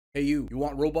Hey you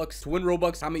want Robux? To win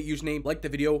Robux, comment username, like the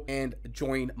video, and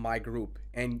join my group,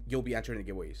 and you'll be entering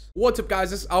the giveaways. What's up,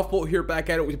 guys? This is AlphaBolt here, back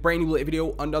at it with a brand new lit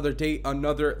video. Another day,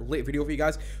 another lit video for you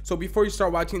guys. So before you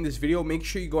start watching this video, make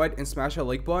sure you go ahead and smash that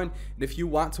like button. And if you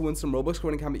want to win some Robux, go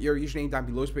ahead and comment your username down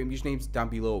below, spam usernames down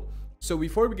below. So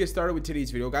before we get started with today's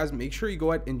video, guys, make sure you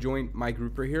go ahead and join my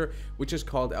group right here, which is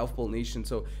called AlphaBolt Nation.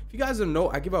 So if you guys don't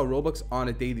know, I give out Robux on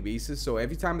a daily basis. So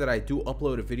every time that I do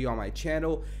upload a video on my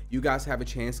channel, you guys have a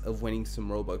chance of winning some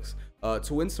Robux.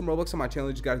 To win some Robux on my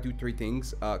channel, you just got to do three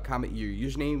things. Comment your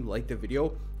username, like the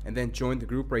video, and then join the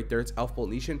group right there. It's AlphaBolt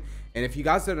Nation. And if you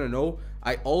guys didn't know,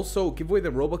 I also give away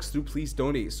the Robux through Please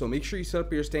Donate. So make sure you set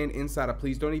up your stand inside of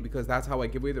Please Donate, because that's how I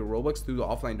give away the Robux, through the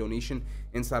offline donation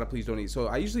inside of Please Donate. So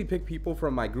I usually pick people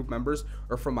from my group members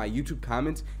or from my YouTube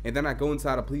comments, and then I go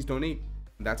inside of Please Donate,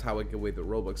 and that's how I give away the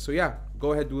Robux. So yeah,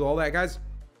 go ahead, do all that, guys,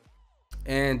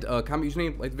 and comment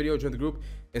username, like the video, join the group,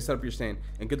 and set up your stand.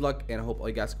 And good luck, and I hope all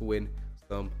you guys can win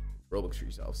some Robux for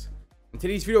yourselves. In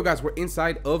today's video, guys, we're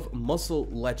inside of Muscle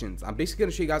Legends. I'm basically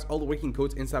going to show you guys all the working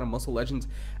codes inside of Muscle Legends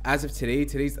as of today.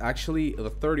 Today's actually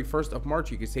the 31st of March.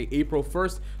 You could say April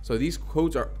 1st. So these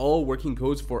codes are all working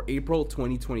codes for April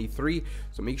 2023.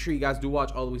 So make sure you guys do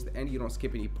watch all the way to the end. You don't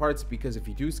skip any parts, because if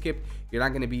you do skip, you're not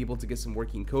going to be able to get some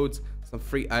working codes, some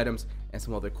free items, and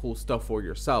some other cool stuff for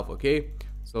yourself, okay?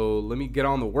 So let me get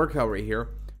on the workout right here.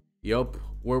 Yup,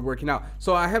 we're working out.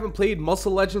 So I haven't played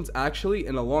Muscle Legends actually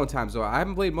in a long time. So I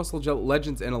haven't played Muscle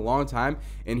Legends in a long time,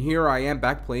 and here I am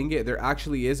back playing it. There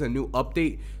actually is a new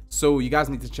update, so you guys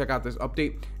need to check out this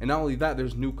update. And not only that,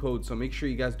 there's new codes, so make sure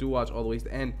you guys do watch all the way to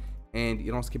the end and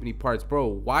you don't skip any parts. Bro,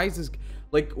 why is this,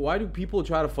 like, why do people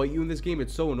try to fight you in this game?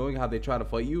 It's so annoying how they try to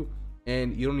fight you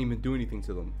and you don't even do anything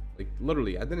to them. Like,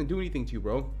 literally, I didn't do anything to you,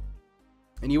 bro.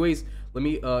 Anyways, let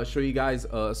me show you guys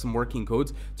some working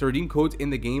codes. To redeem codes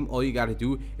in the game, all you got to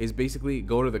do is basically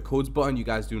go to the codes button. You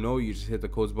guys do know, you just hit the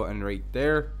codes button right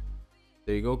there.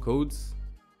 There you go, codes.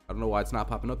 I don't know why it's not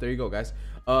popping up. There you go, guys.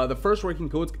 The first working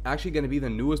code's actually going to be the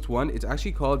newest one. It's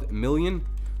actually called Million.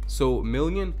 So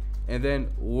Million, and then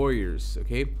Warriors,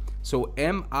 okay? So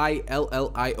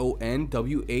MILLION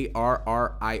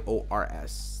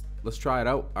WARRIORS. Let's try it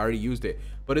out. I already used it,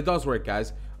 but it does work,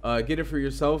 guys. Get it for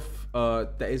yourself.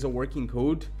 That is a working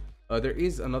code. There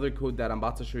is another code that I'm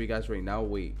about to show you guys right now.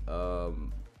 Wait,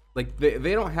 like they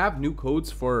don't have new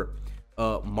codes for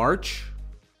March.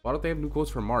 Why don't they have new codes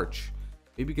for March?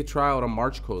 Maybe we could try out a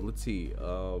March code. Let's see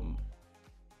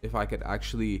if I could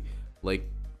actually like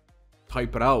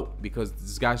type it out, because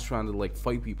this guy's trying to like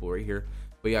fight people right here.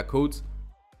 But yeah, codes,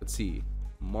 let's see,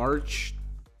 March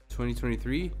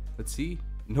 2023. Let's see.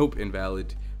 Nope,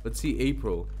 invalid. Let's see,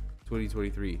 April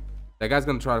 2023. That guy's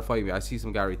gonna try to fight me. I see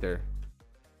some guy right there.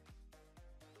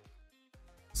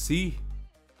 See,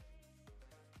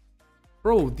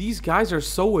 bro, these guys are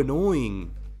so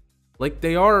annoying. Like,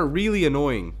 they are really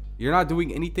annoying. You're not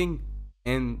doing anything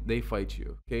and they fight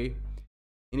you, okay?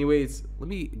 Anyways, let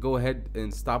me go ahead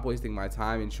and stop wasting my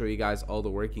time and show you guys all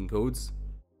the working codes.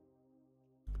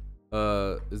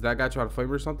 Is that guy trying to fight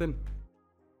me or something?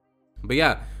 But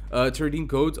yeah, to redeem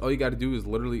codes, all you got to do is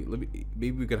literally,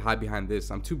 maybe we could hide behind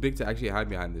this. I'm too big to actually hide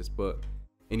behind this, but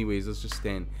anyways, let's just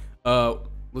stand.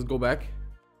 Let's go back.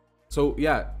 So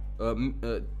yeah,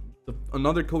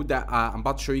 another code that I'm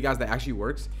about to show you guys that actually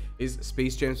works is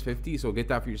Space Gems 50. So get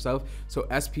that for yourself. So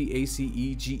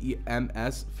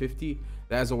SPACEGEMS 50.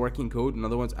 That is a working code.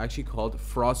 Another one's actually called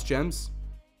Frost Gems.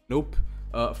 Nope.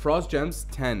 Frost Gems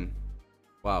 10.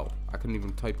 Wow, I couldn't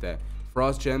even type that.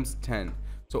 Frost Gems 10.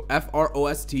 So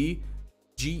FROSTGEMS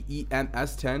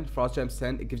 10, Frost Gems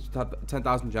 10. It gives you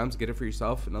 10,000 gems. Get it for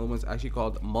yourself. Another one's actually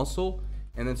called Muscle,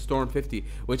 and then Storm 50,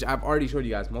 which I've already showed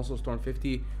you guys. Muscle, Storm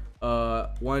 50.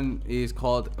 One is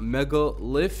called Mega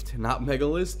Lift, not Mega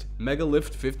List. Mega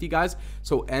Lift 50, guys.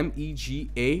 So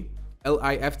MEGALIFT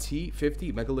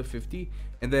 50, Mega Lift 50,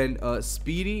 and then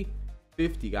Speedy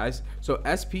 50, guys. So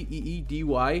SPEEDY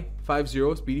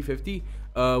 50, Speedy 50.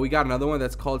 We got another one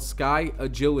that's called Sky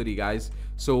Agility, guys.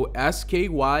 So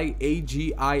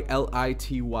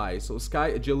SKYAGILITY. So Sky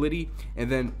Agility,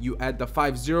 and then you add the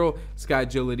 50, Sky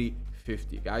Agility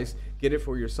 50, guys. Get it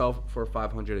for yourself for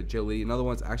 500 agility. Another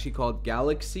one's actually called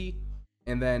Galaxy,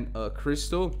 and then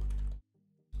Crystal.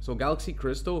 So Galaxy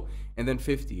Crystal, and then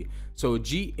 50. So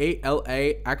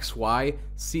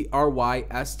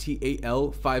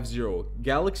GALAXYCRYSTAL 50.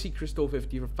 Galaxy Crystal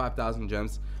 50 for 5,000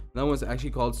 gems. That one's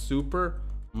actually called Super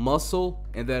Muscle,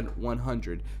 and then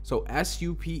 100. So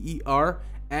SUPERMUSCLE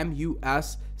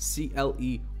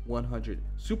 100.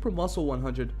 Super Muscle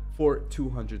 100 for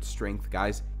 200 strength,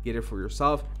 guys. Get it for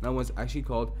yourself. That one's actually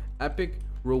called Epic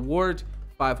Reward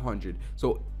 500.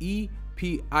 So EPIC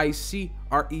SPICREWARD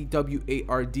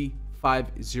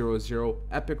 500.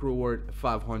 Epic reward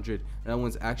 500. And that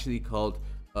one's actually called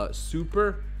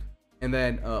Super, and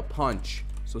then Punch.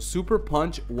 So Super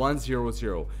Punch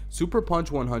 100, Super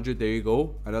Punch 100. There you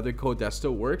go. Another code that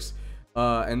still works.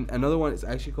 And another one is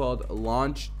actually called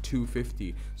Launch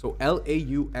 250. So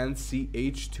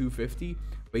LAUNCH 250.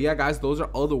 But yeah, guys, those are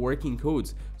all the working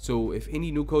codes. So if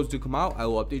any new codes do come out, I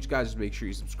will update you guys. Just make sure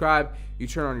you subscribe. You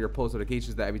turn on your post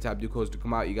notifications that every time new codes do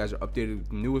come out, you guys are updated with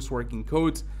the newest working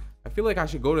codes. I feel like I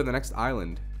should go to the next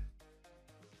island.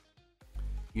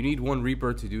 You need 1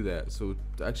 rebirth to do that. So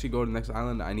to actually go to the next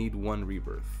island, I need 1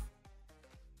 rebirth.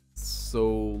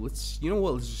 So let's, you know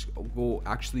what, let's just go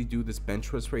actually do this bench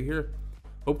press right here.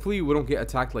 Hopefully we don't get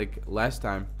attacked like last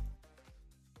time.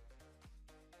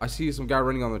 I see some guy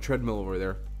running on the treadmill over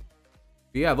there.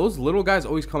 But yeah, those little guys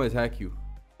always come attack you.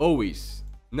 Always.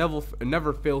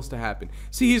 Never fails to happen.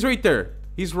 See, he's right there.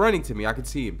 He's running to me. I can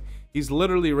see him. He's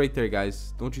literally right there,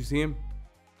 guys. Don't you see him?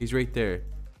 He's right there.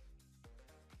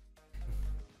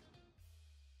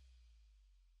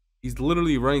 He's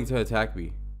literally running to attack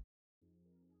me.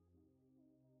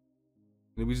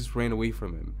 And we just ran away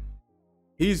from him.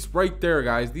 He's right there,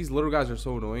 guys. These little guys are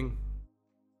so annoying.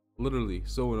 Literally,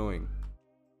 so annoying.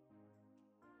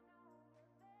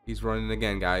 He's running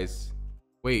again, guys.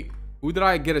 Wait, who did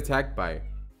I get attacked by?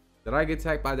 Did I get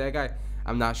attacked by that guy?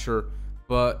 I'm not sure.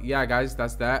 But yeah, guys,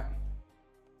 that's that.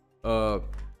 I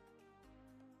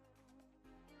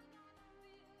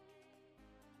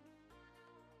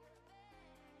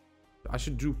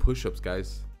should do push-ups,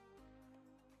 guys.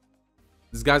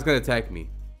 This guy's gonna attack me.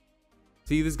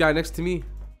 See this guy next to me?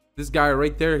 This guy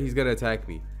right there, he's gonna attack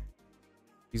me.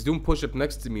 He's doing push-up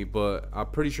next to me, but I'm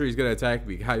pretty sure he's gonna attack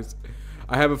me, guys.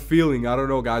 I have a feeling. I don't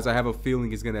know, guys. I have a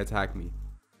feeling he's gonna attack me.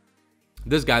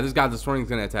 This guy that's running is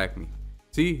gonna attack me.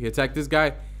 See, he attacked this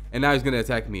guy, and now he's gonna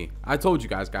attack me. I told you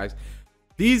guys.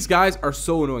 These guys are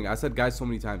so annoying. I said guys so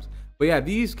many times, but yeah,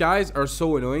 these guys are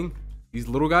so annoying. These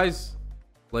little guys,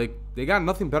 like, they got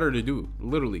nothing better to do.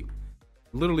 Literally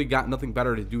got nothing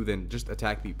better to do than just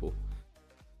attack people.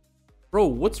 Bro,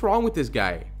 what's wrong with this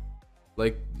guy?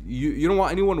 Like, you don't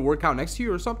want anyone to work out next to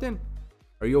you or something?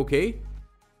 Are you okay?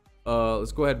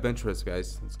 Let's go ahead bench press,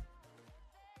 guys.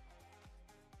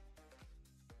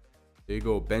 There you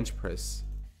go, bench press.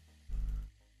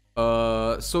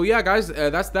 So yeah, guys,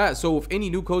 that's that. So if any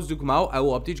new codes do come out, I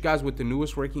will update you guys with the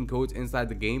newest working codes inside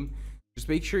the game. Just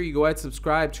make sure you go ahead,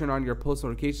 subscribe, turn on your post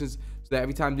notifications so that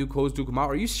every time new codes do come out.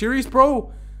 Are you serious,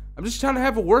 bro? I'm just trying to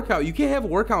have a workout. You can't have a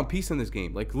workout in peace in this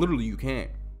game. Like, literally, you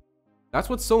can't. That's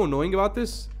what's so annoying about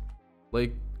this.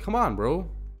 Like, come on,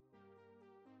 bro.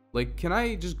 Like, can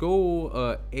I just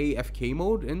go AFK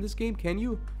mode in this game? Can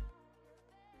you?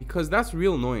 Because that's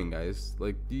real annoying, guys.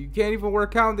 Like, you can't even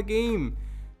work out in the game.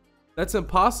 That's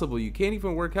impossible. You can't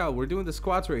even work out. We're doing the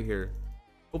squats right here.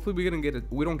 Hopefully we don't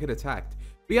get attacked.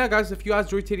 But yeah, guys, if you guys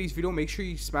enjoyed today's video, make sure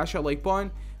you smash that like button.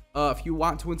 If you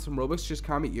want to win some Robux, just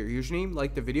comment your username,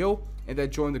 like the video, and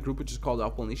then join the group, which is called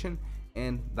AlphaBolt Nation.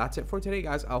 And that's it for today,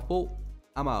 guys. AlphaBolt,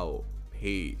 I'm out.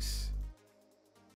 Peace.